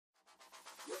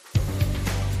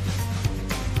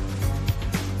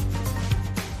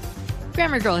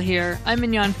Grammar Girl here. I'm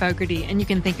Mignon Fogarty, and you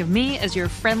can think of me as your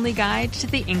friendly guide to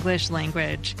the English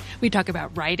language. We talk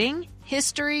about writing,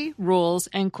 history, rules,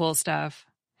 and cool stuff.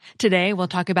 Today, we'll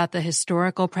talk about the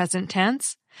historical present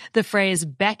tense, the phrase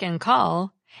beck and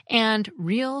call, and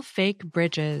real fake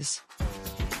bridges.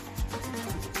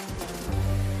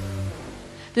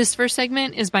 This first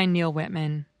segment is by Neil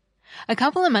Whitman. A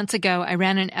couple of months ago, I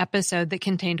ran an episode that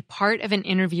contained part of an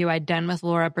interview I'd done with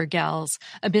Laura Burgels,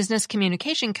 a business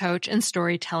communication coach and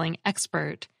storytelling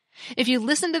expert. If you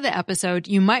listened to the episode,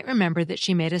 you might remember that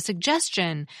she made a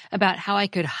suggestion about how I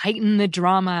could heighten the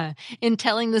drama in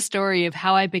telling the story of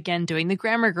how I began doing the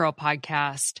Grammar Girl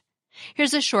podcast.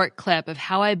 Here's a short clip of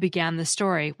how I began the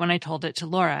story when I told it to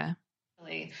Laura.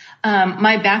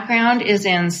 My background is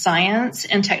in science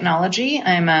and technology.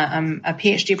 I'm a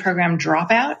PhD program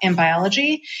dropout in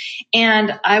biology,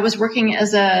 and I was working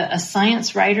as a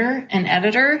science writer and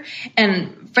editor,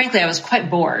 and frankly, I was quite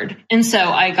bored. And so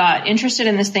I got interested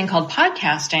in this thing called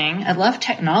podcasting. I love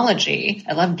technology.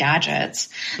 I love gadgets.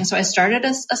 And so I started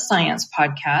a science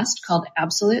podcast called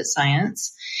Absolute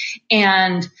Science,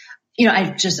 and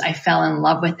I fell in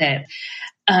love with it.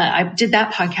 I did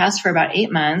that podcast for about 8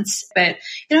 months, but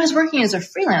I was working as a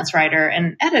freelance writer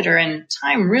and editor, and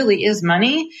time really is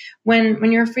money when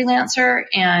you're a freelancer.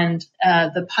 And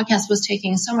the podcast was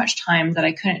taking so much time that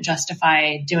I couldn't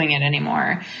justify doing it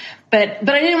anymore. But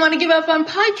I didn't want to give up on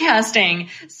podcasting.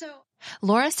 So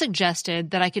Laura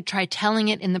suggested that I could try telling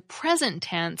it in the present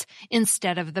tense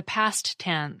instead of the past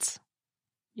tense.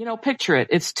 Picture it.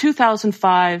 It's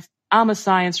 2005. I'm a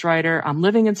science writer. I'm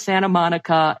living in Santa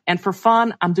Monica. And for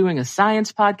fun, I'm doing a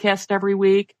science podcast every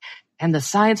week. And the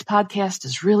science podcast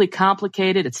is really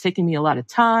complicated. It's taking me a lot of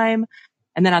time.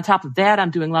 And then on top of that, I'm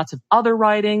doing lots of other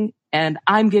writing, and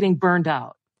I'm getting burned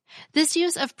out. This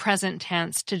use of present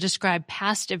tense to describe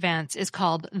past events is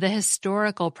called the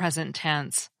historical present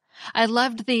tense. I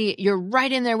loved the "you're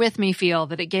right in there with me" feel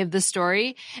that it gave the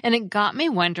story, and it got me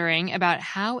wondering about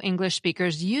how English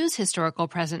speakers use historical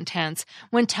present tense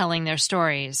when telling their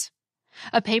stories.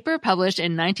 A paper published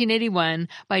in 1981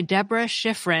 by Deborah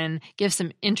Shiffrin gives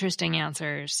some interesting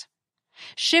answers.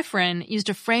 Shiffrin used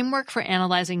a framework for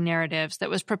analyzing narratives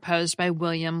that was proposed by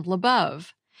William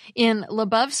Labov. In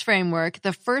Labov's framework,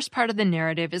 the first part of the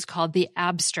narrative is called the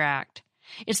abstract.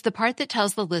 It's the part that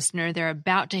tells the listener they're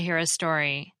about to hear a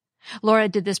story. Laura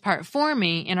did this part for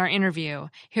me in our interview.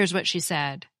 Here's what she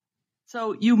said.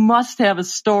 So you must have a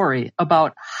story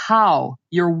about how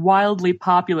your wildly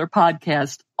popular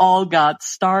podcast all got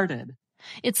started.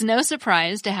 It's no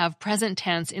surprise to have present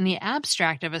tense in the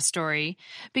abstract of a story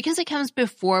because it comes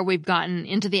before we've gotten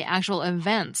into the actual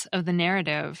events of the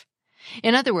narrative.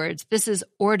 In other words, this is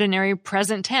ordinary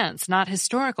present tense, not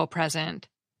historical present.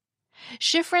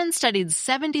 Shiffrin studied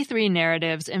 73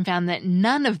 narratives and found that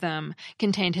none of them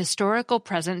contained historical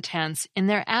present tense in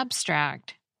their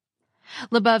abstract.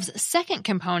 Labov's second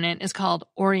component is called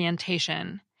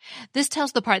orientation. This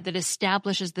tells the part that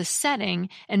establishes the setting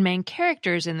and main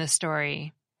characters in the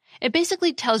story. It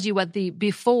basically tells you what the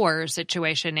before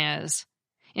situation is.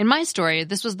 In my story,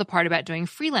 this was the part about doing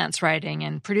freelance writing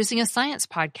and producing a science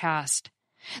podcast.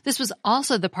 This was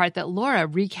also the part that Laura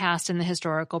recast in the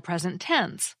historical present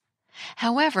tense.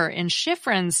 However, in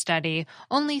Shiffrin's study,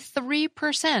 only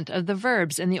 3% of the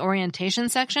verbs in the orientation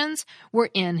sections were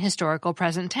in historical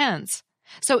present tense.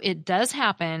 So it does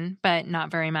happen, but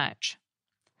not very much.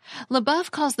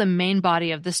 Labov calls the main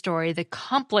body of the story the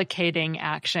complicating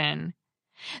action.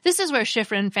 This is where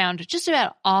Shiffrin found just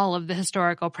about all of the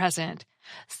historical present,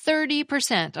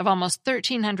 30% of almost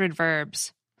 1,300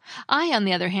 verbs. I, on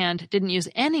the other hand, didn't use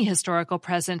any historical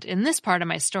present in this part of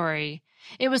my story.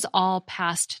 It was all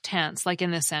past tense, like in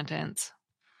this sentence.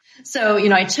 So,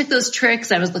 I took those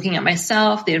tricks. I was looking at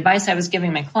myself, the advice I was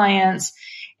giving my clients,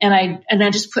 and I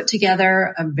just put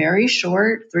together a very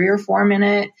short 3 or 4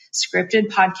 minute scripted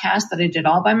podcast that I did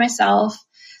all by myself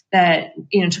that,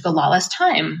 took a lot less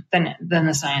time than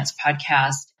the science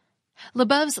podcast.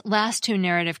 Labov's last 2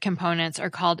 narrative components are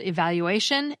called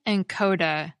evaluation and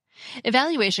coda.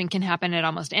 Evaluation can happen at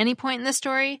almost any point in the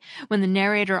story when the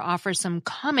narrator offers some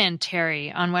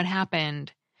commentary on what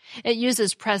happened. It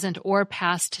uses present or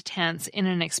past tense in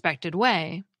an expected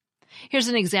way. Here's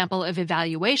an example of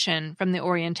evaluation from the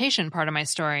orientation part of my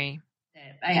story.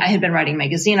 I had been writing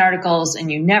magazine articles,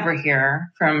 and you never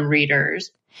hear from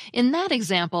readers. In that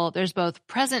example, there's both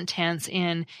present tense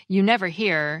in "you never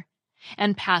hear"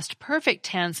 and past perfect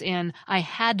tense in "I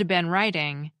had been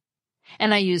writing."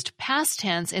 And I used past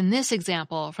tense in this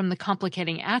example from the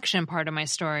complicating action part of my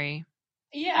story.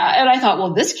 Yeah, and I thought,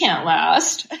 well, this can't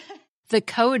last. The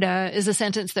coda is a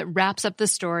sentence that wraps up the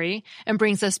story and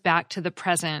brings us back to the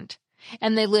present.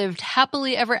 And they lived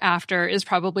happily ever after is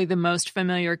probably the most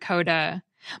familiar coda.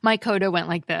 My coda went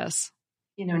like this.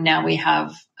 Now we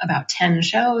have about 10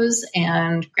 shows,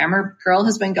 and Grammar Girl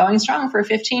has been going strong for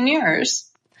 15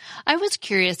 years. I was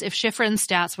curious if Schifrin's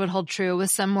stats would hold true with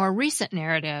some more recent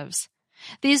narratives.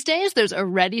 These days, there's a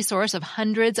ready source of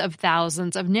hundreds of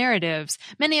thousands of narratives,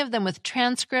 many of them with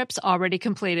transcripts already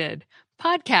completed.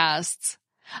 Podcasts.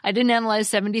 I didn't analyze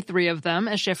 73 of them,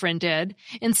 as Schifrin did.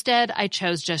 Instead, I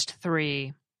chose just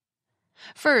 3.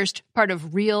 First, part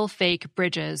of Real Fake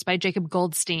Bridges by Jacob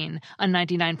Goldstein on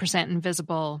 99%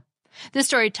 Invisible. This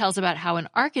story tells about how an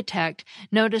architect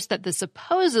noticed that the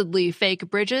supposedly fake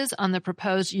bridges on the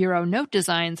proposed Euro note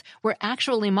designs were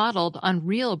actually modeled on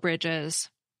real bridges.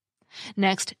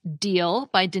 Next, Deal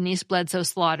by Denise Bledsoe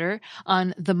Slaughter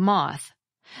on The Moth.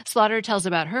 Slaughter tells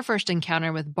about her first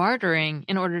encounter with bartering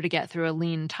in order to get through a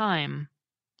lean time.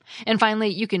 And finally,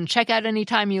 You Can Check Out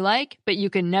Anytime You Like, But You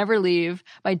Can Never Leave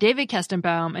by David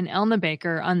Kestenbaum and Elna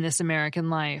Baker on This American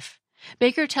Life.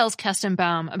 Baker tells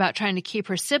Kestenbaum about trying to keep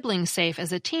her siblings safe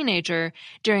as a teenager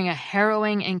during a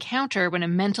harrowing encounter when a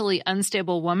mentally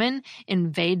unstable woman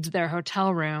invades their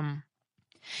hotel room.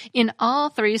 In all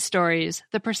 3 stories,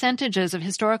 the percentages of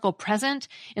historical present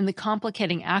in the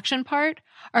complicating action part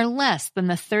are less than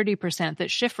the 30% that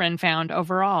Schifrin found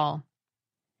overall.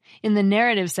 In the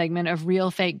narrative segment of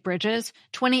Real Fake Bridges,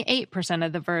 28%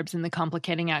 of the verbs in the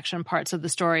complicating action parts of the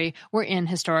story were in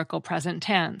historical present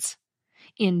tense.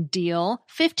 In Deal,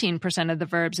 15% of the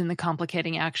verbs in the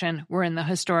complicating action were in the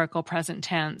historical present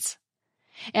tense.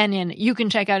 And in You Can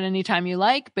Check Out Anytime You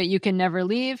Like, But You Can Never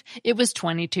Leave, it was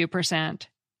 22%.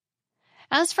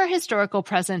 As for historical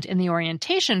present in the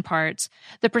orientation parts,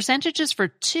 the percentages for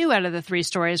 2 out of the 3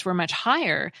 stories were much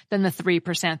higher than the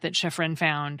 3% that Schifrin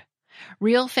found.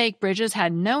 Real Fake Bridges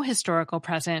had no historical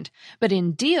present, but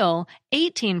in Deal,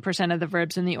 18% of the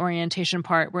verbs in the orientation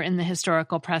part were in the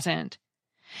historical present.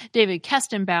 David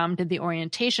Kestenbaum did the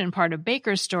orientation part of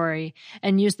Baker's story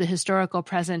and used the historical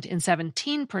present in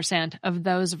 17% of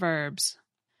those verbs.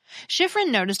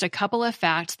 Schifrin noticed a couple of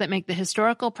facts that make the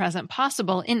historical present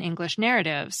possible in English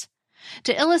narratives.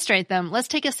 To illustrate them, let's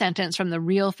take a sentence from the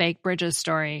Real Fake Bridges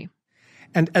story.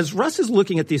 And as Russ is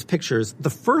looking at these pictures, the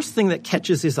first thing that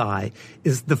catches his eye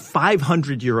is the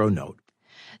 500 euro note.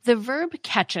 The verb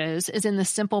catches is in the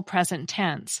simple present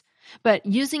tense, but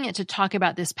using it to talk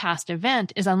about this past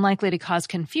event is unlikely to cause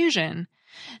confusion,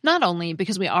 not only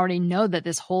because we already know that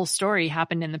this whole story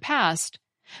happened in the past,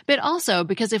 but also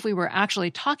because if we were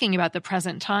actually talking about the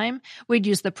present time, we'd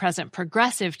use the present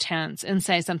progressive tense and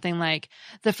say something like,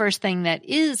 the first thing that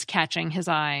is catching his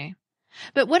eye.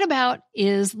 But what about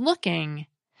is looking?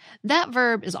 That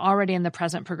verb is already in the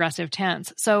present progressive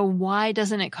tense, so why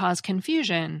doesn't it cause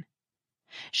confusion?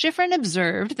 Schifrin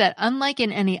observed that unlike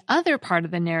in any other part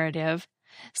of the narrative,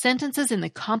 sentences in the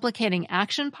complicating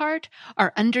action part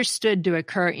are understood to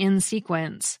occur in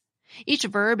sequence. Each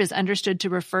verb is understood to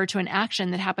refer to an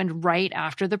action that happened right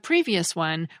after the previous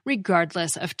one,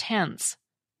 regardless of tense.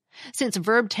 Since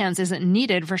verb tense isn't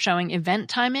needed for showing event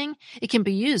timing, it can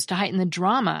be used to heighten the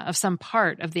drama of some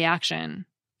part of the action.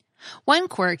 One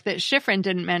quirk that Schifrin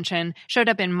didn't mention showed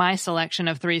up in my selection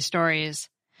of 3 stories.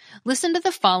 Listen to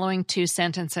the following 2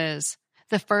 sentences.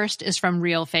 The first is from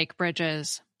Real Fake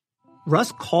Bridges.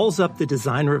 Russ calls up the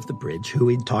designer of the bridge, who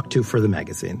he'd talked to for the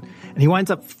magazine, and he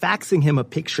winds up faxing him a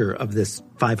picture of this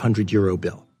 500 euro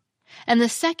bill. And the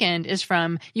second is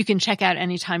from You Can Check Out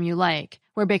Anytime You Like,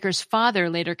 where Baker's father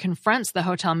later confronts the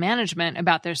hotel management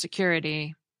about their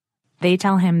security. They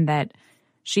tell him that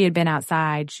she had been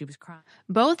outside, she was crying.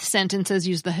 Both sentences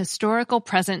use the historical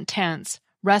present tense.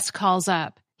 Russ calls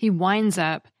up, he winds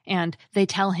up, and they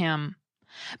tell him.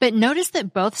 But notice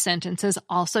that both sentences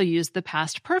also use the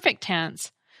past perfect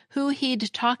tense, who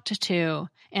he'd talked to,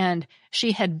 and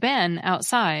she had been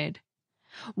outside.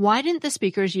 Why didn't the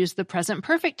speakers use the present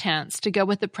perfect tense to go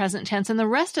with the present tense in the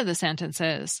rest of the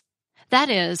sentences? That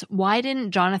is, why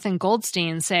didn't Jonathan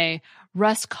Goldstein say,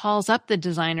 Russ calls up the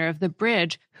designer of the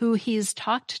bridge who he's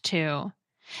talked to?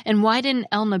 And why didn't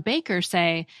Elna Baker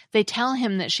say, they tell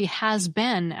him that she has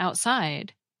been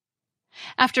outside?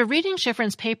 After reading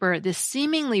Schifrin's paper, this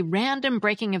seemingly random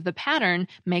breaking of the pattern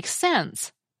makes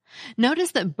sense.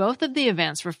 Notice that both of the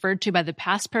events referred to by the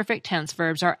past perfect tense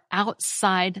verbs are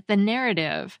outside the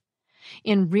narrative.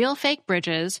 In Real Fake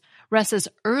Bridges, Russ's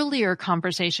earlier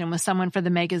conversation with someone for the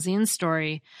magazine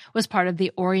story was part of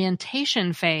the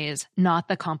orientation phase, not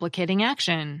the complicating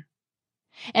action.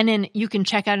 And in You Can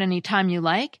Check Out Anytime You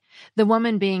Like, the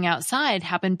woman being outside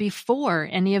happened before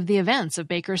any of the events of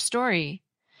Baker's story.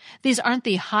 These aren't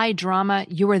the high drama,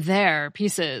 you were there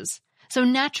pieces, so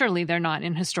naturally they're not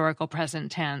in historical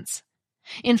present tense.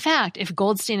 In fact, if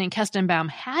Goldstein and Kestenbaum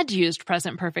had used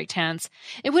present perfect tense,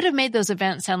 it would have made those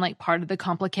events sound like part of the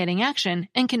complicating action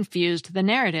and confused the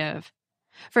narrative.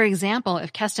 For example,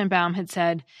 if Kestenbaum had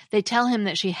said, "They tell him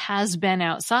that she has been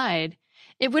outside,"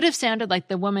 it would have sounded like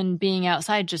the woman being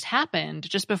outside just happened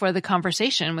just before the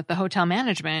conversation with the hotel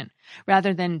management,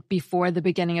 rather than before the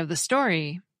beginning of the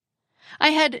story. I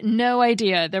had no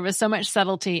idea there was so much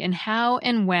subtlety in how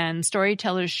and when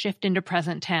storytellers shift into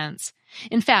present tense.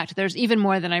 In fact, there's even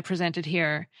more than I presented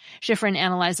here. Schifrin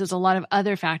analyzes a lot of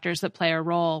other factors that play a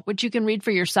role, which you can read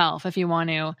for yourself if you want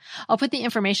to. I'll put the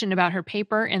information about her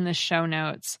paper in the show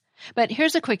notes. But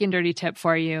here's a quick and dirty tip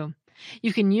for you.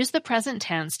 You can use the present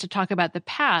tense to talk about the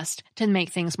past to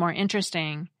make things more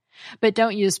interesting. But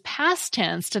don't use past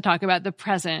tense to talk about the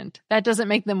present. That doesn't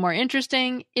make them more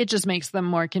interesting, it just makes them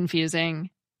more confusing.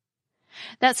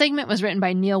 That segment was written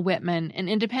by Neil Whitman, an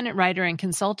independent writer and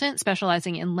consultant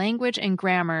specializing in language and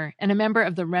grammar and a member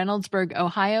of the Reynoldsburg,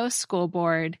 Ohio School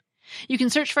Board. You can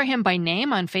search for him by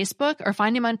name on Facebook or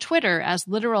find him on Twitter as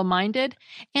Literal Minded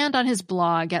and on his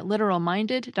blog at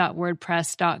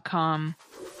literalminded.wordpress.com.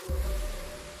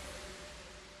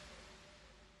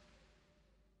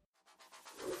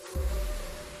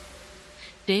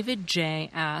 David J.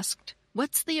 asked,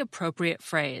 "What's the appropriate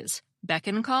phrase? Beck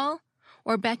and call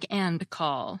or beck and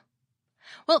call?"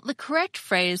 Well, the correct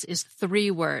phrase is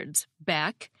 3 words,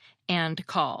 beck and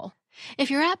call.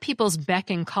 If you're at people's beck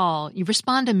and call, you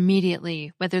respond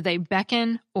immediately, whether they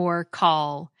beckon or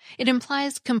call. It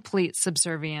implies complete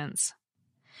subservience.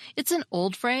 It's an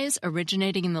old phrase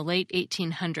originating in the late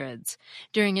 1800s,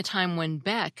 during a time when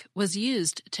beck was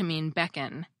used to mean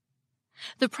beckon.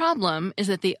 The problem is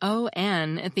that the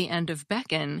O-N at the end of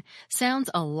beckon sounds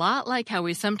a lot like how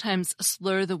we sometimes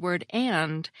slur the word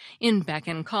and in beck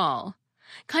and call.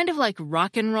 Kind of like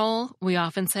rock and roll, we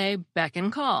often say beck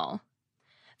and call.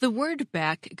 The word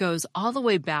beck goes all the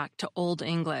way back to Old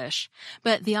English,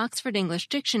 but the Oxford English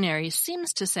Dictionary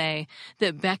seems to say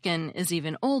that beckon is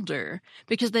even older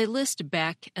because they list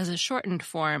beck as a shortened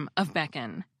form of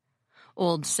beckon.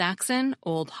 Old Saxon,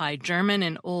 Old High German,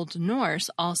 and Old Norse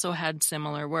also had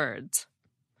similar words.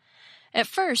 At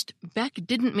first, beck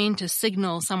didn't mean to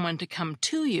signal someone to come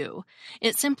to you.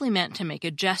 It simply meant to make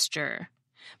a gesture.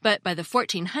 But by the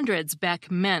 1400s, beck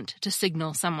meant to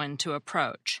signal someone to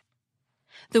approach.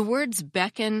 The words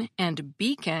beckon and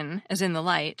beacon, as in the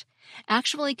light,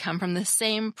 actually come from the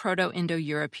same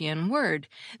Proto-Indo-European word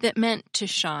that meant to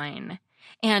shine.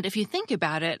 And if you think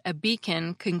about it, a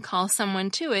beacon can call someone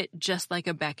to it just like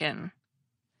a beckon.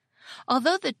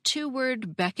 Although the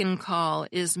 2-word beckon call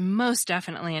is most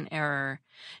definitely an error,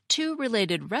 2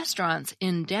 related restaurants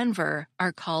in Denver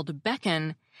are called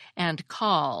Beckon and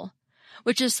Call,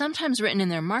 which is sometimes written in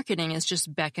their marketing as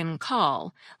just beckon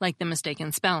call, like the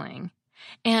mistaken spelling.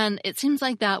 And it seems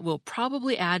like that will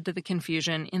probably add to the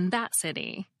confusion in that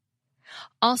city.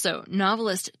 Also,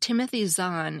 novelist Timothy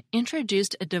Zahn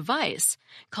introduced a device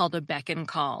called a beckon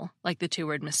call, like the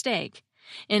 2-word mistake,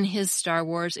 in his Star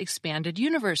Wars Expanded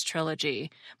Universe trilogy,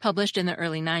 published in the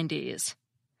early 90s.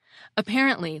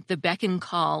 Apparently, the beckon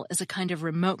call is a kind of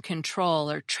remote control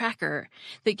or tracker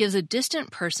that gives a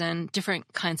distant person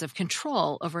different kinds of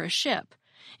control over a ship,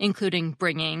 including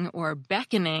bringing or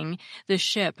beckoning the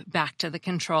ship back to the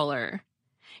controller.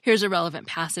 Here's a relevant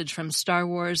passage from Star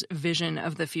Wars Vision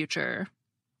of the Future.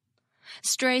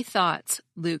 "Stray thoughts,"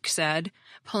 Luke said,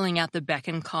 pulling out the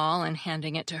beckon call and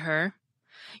handing it to her.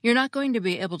 "You're not going to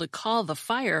be able to call the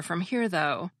fire from here,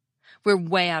 though. We're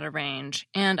way out of range,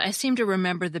 and I seem to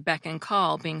remember the beckon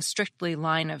call being strictly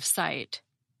line of sight."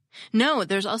 "No,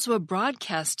 there's also a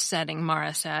broadcast setting,"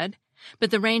 Mara said,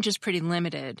 "but the range is pretty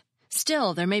limited.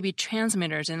 Still, there may be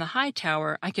transmitters in the high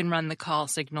tower I can run the call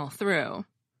signal through."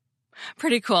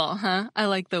 Pretty cool, huh? I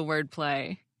like the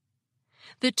wordplay.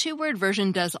 The 2-word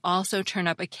version does also turn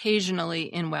up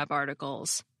occasionally in web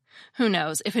articles. Who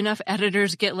knows, if enough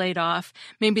editors get laid off,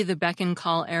 maybe the beckon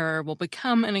call error will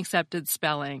become an accepted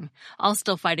spelling. I'll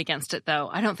still fight against it, though.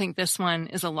 I don't think this one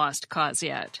is a lost cause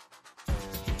yet.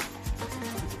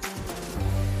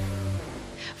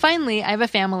 Finally, I have a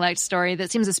Familect story that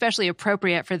seems especially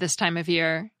appropriate for this time of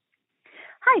year.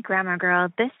 Hi, Grammar Girl.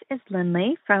 This is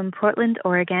Lindley from Portland,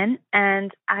 Oregon,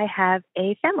 and I have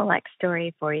a Familect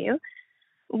story for you.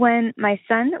 When my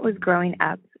son was growing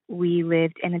up, we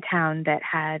lived in a town that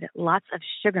had lots of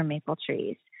sugar maple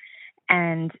trees.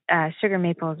 And sugar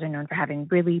maples are known for having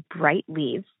really bright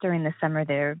leaves. During the summer,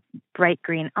 they're bright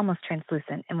green, almost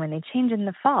translucent. And when they change in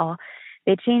the fall,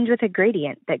 they change with a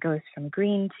gradient that goes from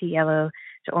green to yellow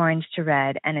to orange to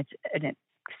red. And it's an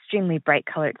extremely bright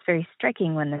color. It's very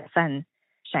striking when the sun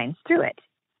shines through it.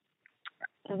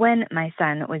 When my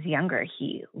son was younger,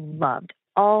 he loved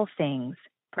all things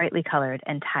brightly colored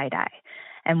and tie-dye.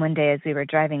 And one day as we were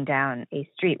driving down a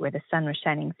street where the sun was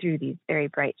shining through these very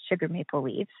bright sugar maple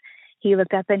leaves, he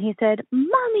looked up and he said,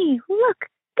 "Mommy, look,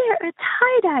 there are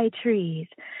tie-dye trees."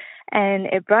 And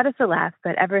it brought us a laugh,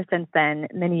 but ever since then,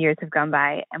 many years have gone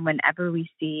by, and whenever we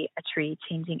see a tree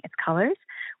changing its colors,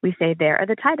 we say, "There are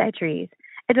the tie-dye trees."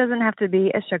 It doesn't have to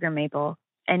be a sugar maple.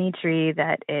 Any tree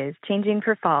that is changing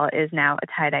for fall is now a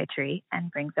tie-dye tree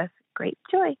and brings us great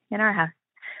joy in our house.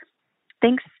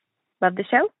 Thanks. Love the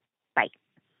show. Bye.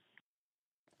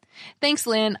 Thanks,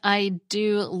 Lynn. I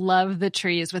do love the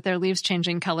trees with their leaves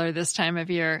changing color this time of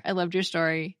year. I loved your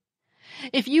story.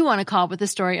 If you want to call with the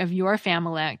story of your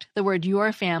Familect, the word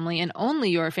your family and only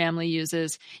your family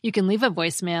uses, you can leave a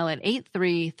voicemail at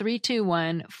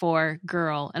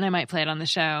 83321-4GIRL, and I might play it on the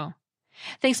show.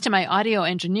 Thanks to my audio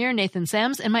engineer, Nathan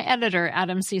Sams, and my editor,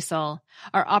 Adam Cecil.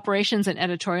 Our operations and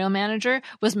editorial manager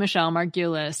was Michelle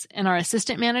Margulis, and our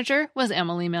assistant manager was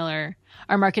Emily Miller.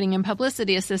 Our marketing and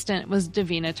publicity assistant was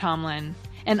Davina Tomlin.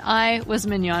 And I was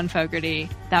Mignon Fogarty.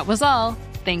 That was all.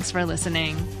 Thanks for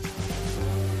listening.